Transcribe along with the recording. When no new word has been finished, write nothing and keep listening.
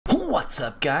What's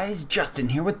up, guys? Justin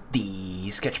here with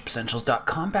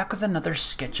TheSketchUpEssentials.com, back with another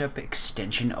SketchUp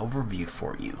extension overview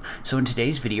for you. So in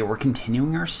today's video, we're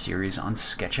continuing our series on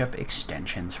SketchUp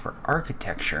extensions for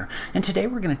architecture, and today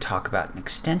we're going to talk about an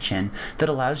extension that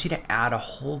allows you to add a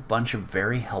whole bunch of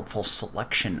very helpful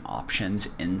selection options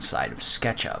inside of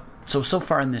SketchUp. So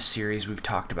far in this series, we've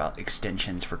talked about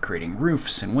extensions for creating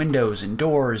roofs and windows and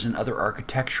doors and other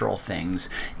architectural things,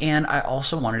 and I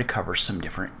also wanted to cover some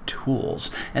different tools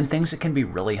and things that can be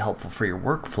really helpful for your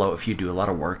workflow if you do a lot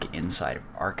of work inside of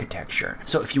architecture.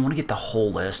 So if you want to get the whole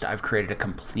list, I've created a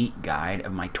complete guide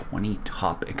of my 20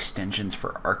 top extensions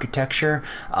for architecture,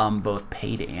 both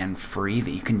paid and free,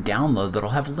 that you can download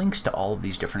that'll have links to all of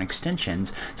these different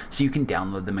extensions so you can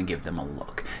download them and give them a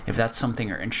look. If that's something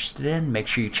you're interested in, make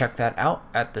sure you check that out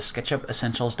at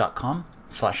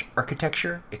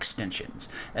TheSketchUpEssentials.com/architecture extensions,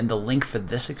 and the link for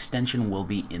this extension will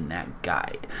be in that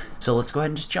guide. So let's go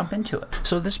ahead and just jump into it.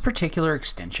 So this particular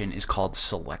extension is called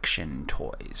Selection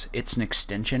Toys. It's an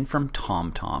extension from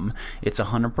Thom Thom. It's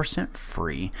 100%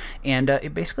 free, and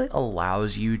it basically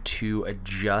allows you to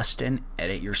adjust and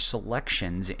edit your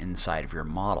selections inside of your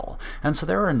model. And so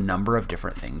there are a number of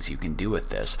different things you can do with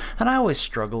this, and I always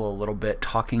struggle a little bit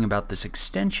talking about this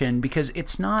extension because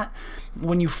it's not,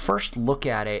 when you first look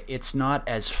at it, it's not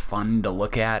as fun to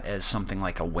look at as something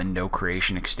like a window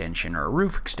creation extension or a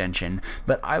roof extension,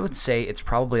 but I would say it's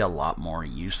probably a lot more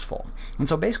useful. And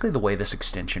so basically the way this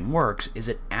extension works is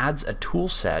it adds a tool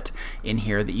set in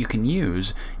here that you can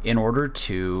use in order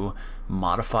to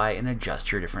modify and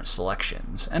adjust your different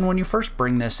selections. And when you first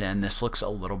bring this in, this looks a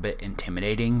little bit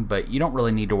intimidating, but you don't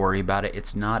really need to worry about it.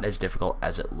 It's not as difficult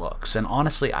as it looks. And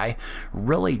honestly, I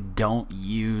really don't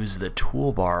use the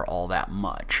toolbar all that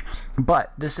much.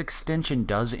 But this extension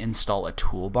does install a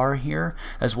toolbar here,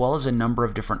 as well as a number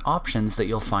of different options that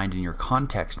you'll find in your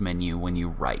context menu when you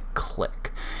right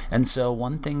click. And so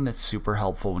one thing that's super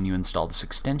helpful when you install this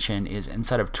extension is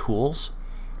inside of Tools,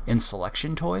 in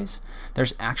Selection Toys,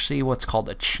 there's actually what's called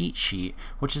a cheat sheet,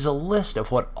 which is a list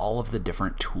of what all of the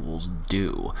different tools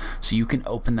do. So you can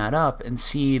open that up and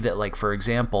see that, like, for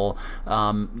example,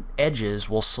 edges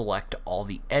will select all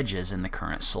the edges in the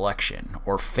current selection,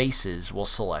 or faces will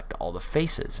select all the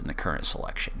faces in the current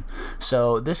selection.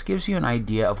 So this gives you an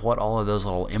idea of what all of those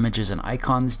little images and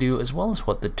icons do, as well as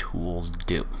what the tools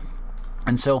do.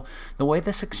 And so the way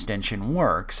this extension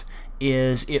works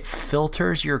is it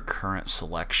filters your current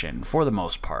selection for the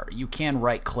most part. You can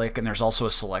right click, and there's also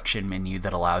a selection menu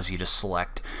that allows you to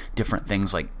select different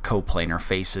things like coplanar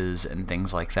faces and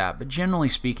things like that. But generally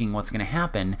speaking, what's going to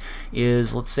happen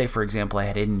is, let's say for example I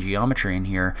had hidden geometry in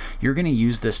here, you're going to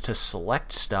use this to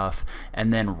select stuff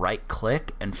and then right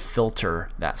click and filter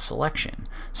that selection.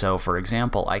 So for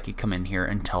example, I could come in here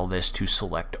and tell this to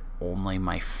select only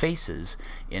my faces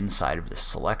inside of this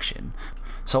selection.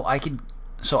 So I could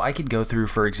go through,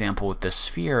 for example, with this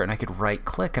sphere, and I could right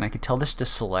click and I could tell this to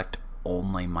select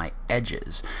only my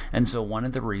edges. And so one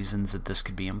of the reasons that this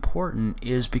could be important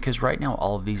is because right now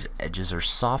all of these edges are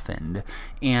softened,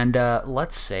 and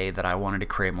let's say that I wanted to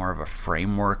create more of a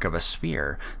framework of a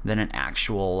sphere than an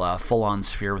actual full-on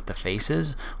sphere with the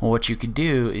faces. Well, what you could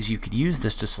do is you could use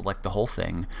this to select the whole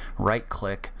thing, right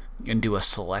click and do a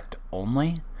select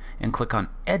only, and click on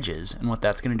edges, and what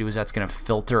that's going to do is that's going to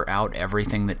filter out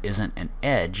everything that isn't an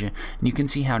edge. And you can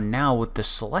see how now with this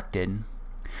selected,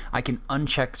 I can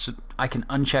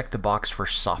uncheck the box for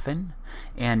soften,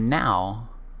 and now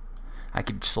I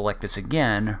could select this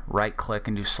again, right click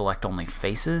and do select only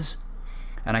faces,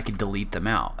 and I could delete them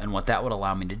out. And what that would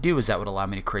allow me to do is that would allow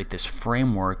me to create this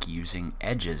framework using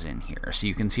edges in here. So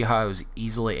you can see how I was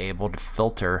easily able to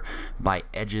filter by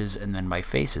edges and then by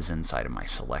faces inside of my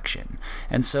selection.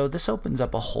 And so this opens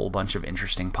up a whole bunch of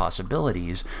interesting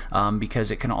possibilities,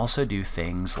 because it can also do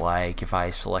things like, if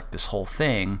I select this whole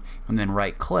thing and then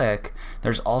right click,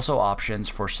 there's also options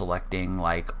for selecting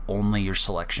like only your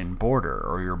selection border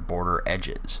or your border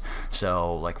edges.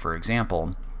 So like for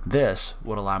example, this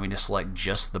would allow me to select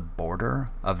just the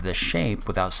border of this shape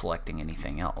without selecting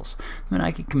anything else. And then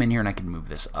I could come in here and I could move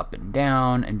this up and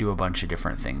down and do a bunch of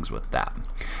different things with that.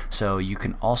 So you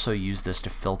can also use this to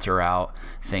filter out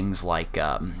things like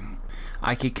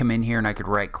I could come in here and I could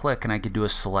right click and I could do a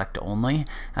select only,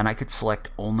 and I could select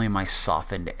only my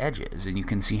softened edges. And you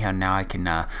can see how now I can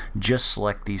just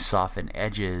select these softened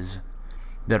edges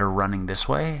that are running this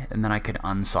way, and then I could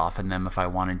unsoften them if I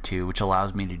wanted to, which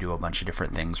allows me to do a bunch of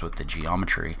different things with the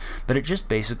geometry. But it just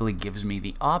basically gives me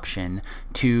the option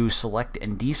to select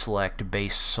and deselect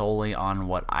based solely on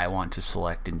what I want to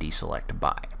select and deselect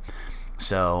by.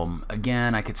 So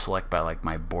again, I could select by like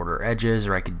my border edges,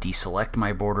 or I could deselect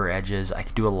my border edges. I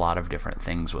could do a lot of different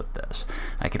things with this.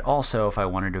 I could also, if I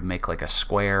wanted to make like a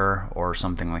square or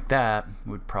something like that,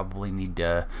 would probably need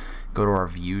to go to our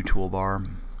view toolbar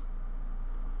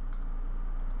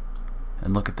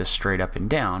and look at this straight up and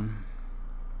down.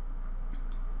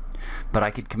 But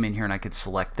I could come in here and I could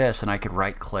select this, and I could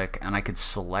right click and I could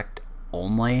select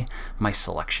only my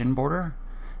selection border,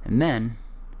 and then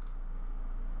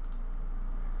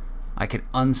I could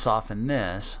unsoften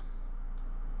this,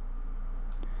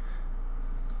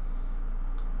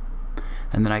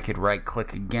 and then I could right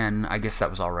click again. I guess that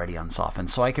was already unsoftened,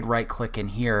 so I could right click in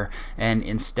here, and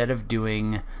instead of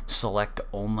doing select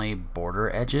only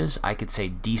border edges, I could say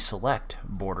deselect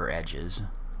border edges,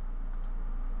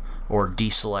 or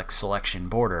deselect selection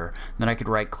border. Then I could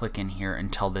right click in here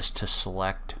and tell this to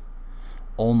select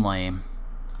only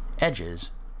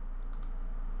edges,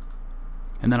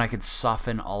 and then I could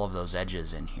soften all of those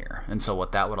edges in here. And so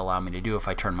what that would allow me to do, if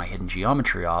I turn my hidden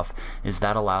geometry off, is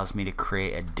that allows me to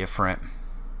create a different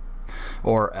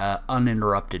or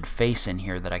uninterrupted face in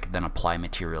here that I could then apply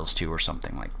materials to, or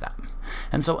something like that.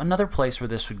 And so another place where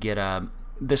this would get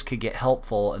this could get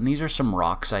helpful, and these are some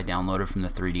rocks I downloaded from the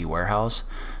 3D warehouse.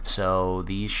 So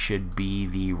these should be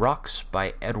the rocks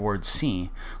by Edward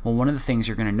C. Well, one of the things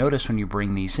you're going to notice when you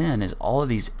bring these in is all of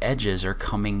these edges are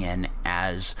coming in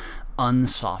as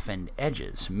unsoftened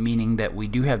edges, meaning that we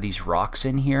do have these rocks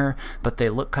in here, but they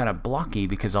look kind of blocky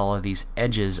because all of these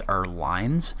edges are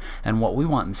lines. And what we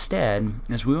want instead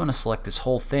is we want to select this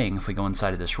whole thing. If we go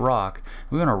inside of this rock,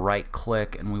 we want to right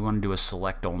click and we want to do a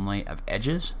select only of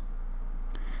edges,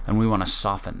 and we want to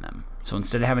soften them. So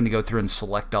instead of having to go through and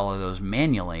select all of those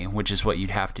manually, which is what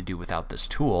you'd have to do without this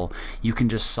tool, you can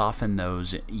just soften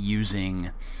those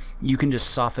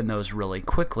really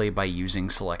quickly by using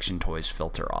Selection Toys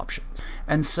filter options.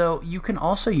 And so you can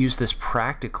also use this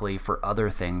practically for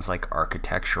other things like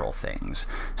architectural things.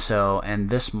 So, and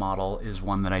this model is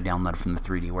one that I downloaded from the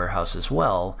 3D warehouse as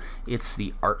well. It's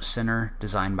the Art Center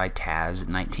designed by Taz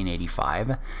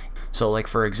 1985. So like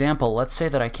for example, let's say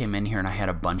that I came in here and I had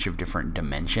a bunch of different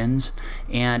dimensions,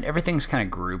 and everything's kind of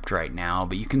grouped right now,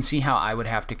 but you can see how I would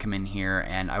have to come in here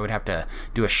and I would have to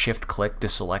do a shift click to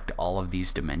select all of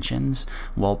these dimensions.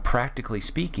 Well, practically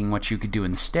speaking, what you could do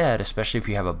instead, especially if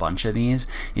you have a bunch of these,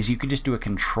 is you could just do a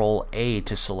Control A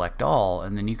to select all,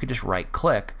 and then you could just right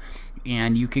click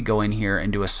and you could go in here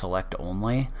and do a select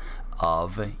only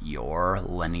of your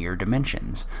linear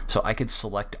dimensions. So I could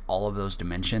select all of those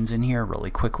dimensions in here really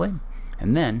quickly,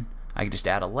 and then I could just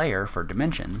add a layer for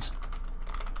dimensions,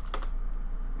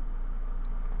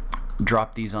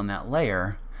 drop these on that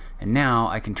layer, and now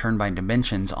I can turn my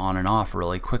dimensions on and off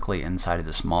really quickly inside of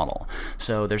this model.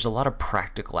 So there's a lot of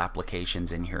practical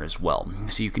applications in here as well.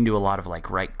 So you can do a lot of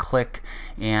like right click,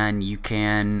 and you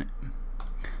can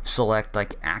select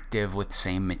like active with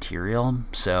same material.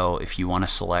 So if you want to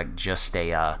select just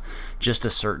a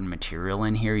certain material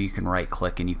in here, you can right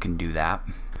click and you can do that.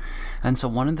 And so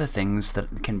one of the things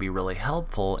that can be really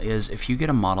helpful is if you get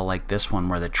a model like this one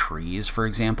where the trees, for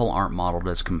example, aren't modeled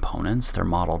as components, they're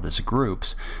modeled as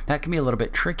groups. That can be a little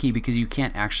bit tricky because you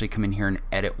can't actually come in here and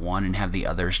edit one and have the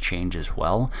others change as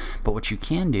well. But what you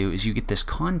can do is you get this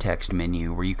context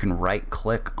menu where you can right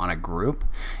click on a group,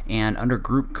 and under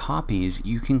group copies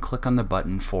you can click on the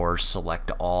button for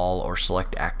select all or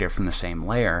select active from the same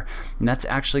layer, and that's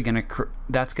actually going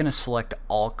to select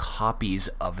all copies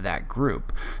of that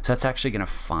group. So that's actually going to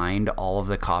find all of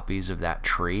the copies of that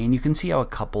tree, and you can see how a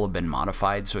couple have been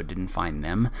modified so it didn't find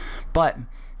them. But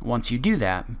once you do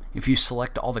that, if you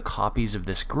select all the copies of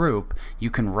this group, you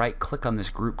can right click on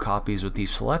this group copies with these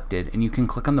selected, and you can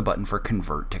click on the button for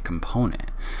convert to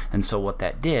component. And so what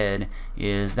that did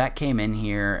is that came in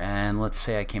here, and let's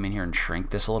say I came in here and shrink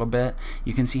this a little bit,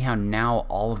 you can see how now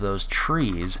all of those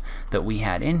trees that we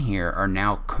had in here are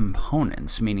now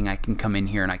components, meaning I can come in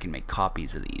here and I can make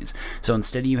copies of these. So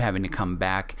instead of you having to come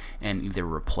back and either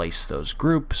replace those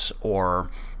groups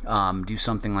or do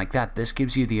something like that, this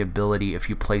gives you the ability, if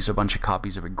you place a bunch of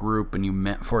copies of a group and you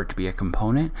meant for it to be a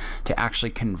component, to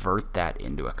actually convert that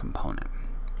into a component.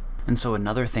 And so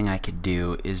another thing I could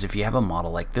do is if you have a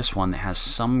model like this one that has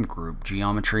some group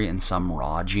geometry and some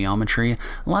raw geometry,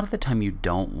 a lot of the time you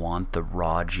don't want the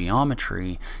raw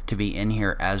geometry to be in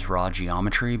here as raw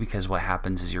geometry, because what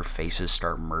happens is your faces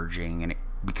start merging and it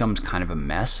becomes kind of a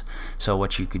mess. So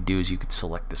what you could do is you could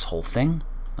select this whole thing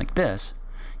like this.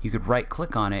 You could right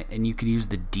click on it and you could use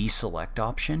the deselect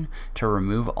option to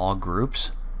remove all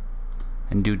groups,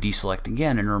 and do deselect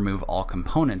again and remove all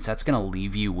components, that's going to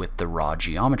leave you with the raw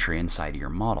geometry inside of your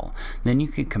model. Then you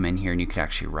could come in here and you could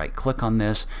actually right click on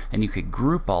this and you could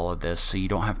group all of this so you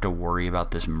don't have to worry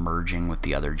about this merging with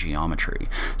the other geometry.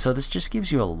 So this just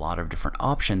gives you a lot of different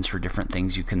options for different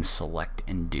things you can select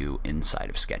and do inside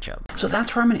of SketchUp. So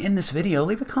that's where I'm going to end this video.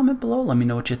 Leave a comment below. Let me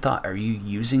know what you thought. Are you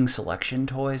using selection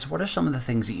toys? What are some of the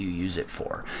things that you use it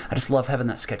for? I just love having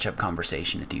that SketchUp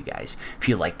conversation with you guys. If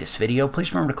you like this video,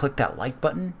 please remember to click that like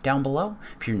button down below.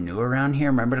 If you're new around here,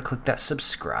 remember to click that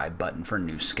subscribe button for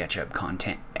new SketchUp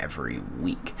content every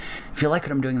week. If you like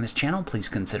what I'm doing in this channel, please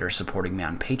consider supporting me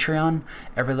on Patreon.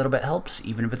 Every little bit helps,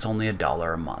 even if it's only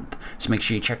 $1 a month. So make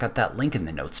sure you check out that link in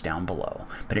the notes down below.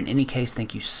 But in any case,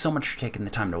 thank you so much for taking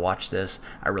the time to watch this.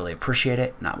 I really appreciate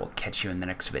it, and I will catch you in the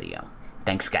next video.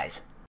 Thanks, guys.